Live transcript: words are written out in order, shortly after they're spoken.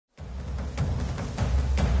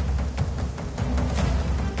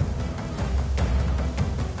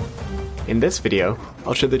In this video,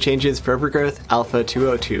 I'll show the changes for Overgrowth Alpha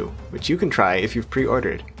 202, which you can try if you've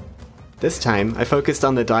pre-ordered. This time, I focused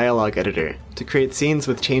on the dialogue editor to create scenes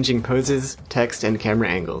with changing poses, text, and camera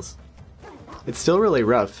angles. It's still really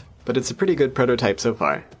rough, but it's a pretty good prototype so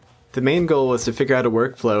far. The main goal was to figure out a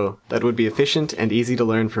workflow that would be efficient and easy to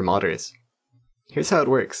learn for modders. Here's how it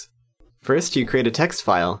works. First, you create a text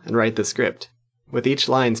file and write the script, with each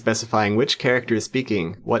line specifying which character is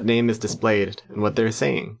speaking, what name is displayed, and what they're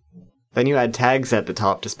saying. Then you add tags at the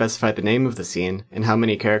top to specify the name of the scene and how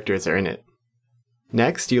many characters are in it.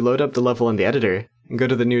 Next, you load up the level in the editor and go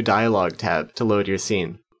to the new Dialogue tab to load your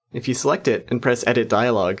scene. If you select it and press Edit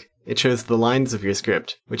Dialogue, it shows the lines of your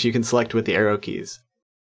script, which you can select with the arrow keys.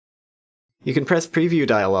 You can press Preview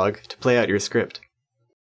Dialogue to play out your script.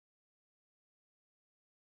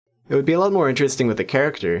 It would be a lot more interesting with a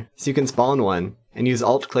character, so you can spawn one and use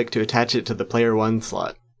Alt-click to attach it to the Player 1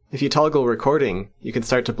 slot. If you toggle Recording, you can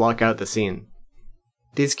start to block out the scene.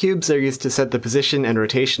 These cubes are used to set the position and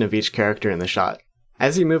rotation of each character in the shot.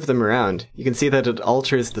 As you move them around, you can see that it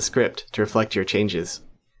alters the script to reflect your changes.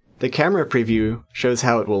 The camera preview shows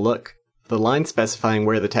how it will look, the line specifying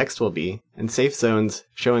where the text will be, and safe zones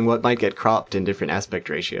showing what might get cropped in different aspect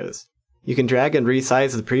ratios. You can drag and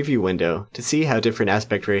resize the preview window to see how different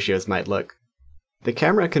aspect ratios might look. The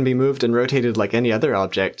camera can be moved and rotated like any other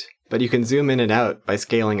object, but you can zoom in and out by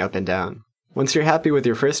scaling up and down. Once you're happy with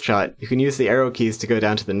your first shot, you can use the arrow keys to go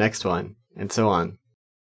down to the next one, and so on.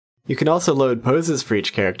 You can also load poses for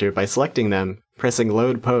each character by selecting them, pressing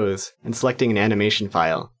Load Pose, and selecting an animation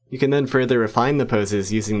file. You can then further refine the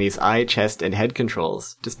poses using these eye, chest, and head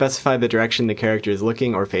controls to specify the direction the character is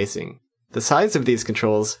looking or facing. The size of these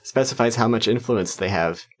controls specifies how much influence they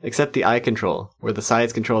have, except the eye control, where the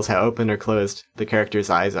size controls how open or closed the character's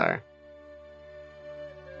eyes are.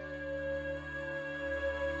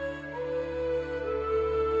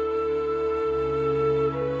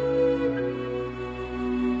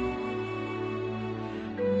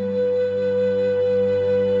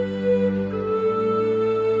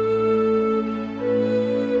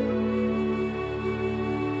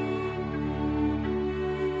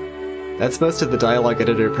 That's most of the dialogue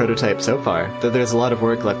editor prototype so far, though there's a lot of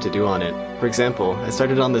work left to do on it. For example, I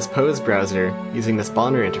started on this pose browser using the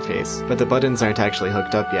spawner interface, but the buttons aren't actually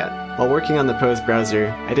hooked up yet. While working on the pose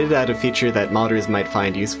browser, I did add a feature that modders might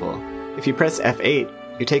find useful. If you press F8,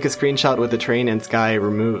 you take a screenshot with the train and sky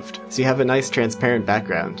removed, so you have a nice transparent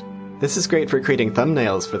background. This is great for creating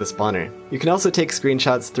thumbnails for the spawner. You can also take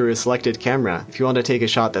screenshots through a selected camera if you want to take a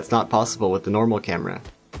shot that's not possible with the normal camera.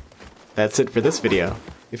 That's it for this video.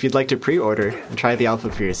 If you'd like to pre-order and try the alpha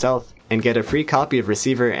for yourself, and get a free copy of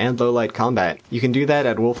Receiver and Lowlight Combat, you can do that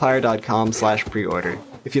at wolfire.com/preorder.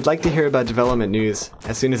 If you'd like to hear about development news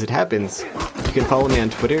as soon as it happens, you can follow me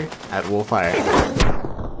on Twitter @Wolfire.